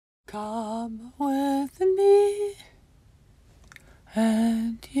Come with me,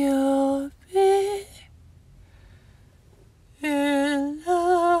 and you'll be in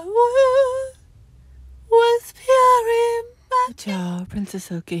a world with pure imagination. Ciao, Princess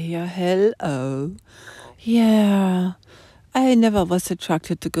Silky here. Hello. Yeah, I never was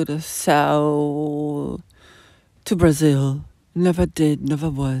attracted to go to Brazil. Never did, never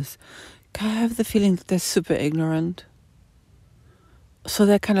was. I have the feeling that they're super ignorant. So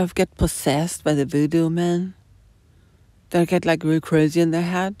they kind of get possessed by the voodoo man. They get like real crazy in their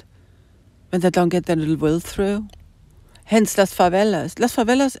head when they don't get their little will through. Hence Las Favelas. Las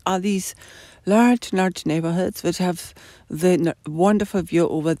Favelas are these large neighborhoods which have the wonderful view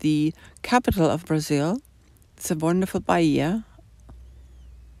over the capital of Brazil. It's a wonderful Bahia.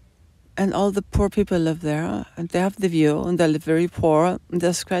 And all the poor people live there, and they have the view, and they live very poor, and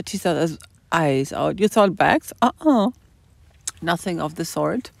they scratch each other's eyes out. You thought bags? Nothing of the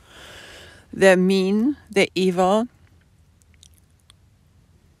sort. They're mean, they're evil.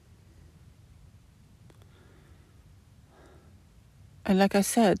 And like I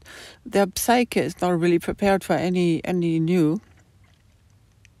said, their psyche is not really prepared for any new.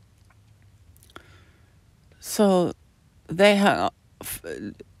 So they have,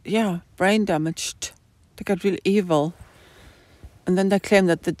 brain damaged. They got real evil. And then they claim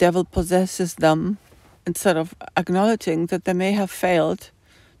that the devil possesses them, instead of acknowledging that they may have failed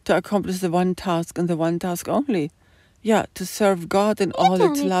to accomplish the one task and the one task only. Yeah, to serve God in all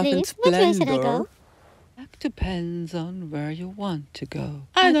its love and splendor. Which way should I go? That depends on where you want to go.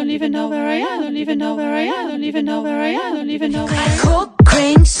 I don't even know where I am. I don't even know where I am. I don't even know where I am. I don't even know where I am. Cook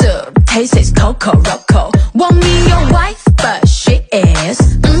cream soup, tastes Coco Roco. Want me your wife?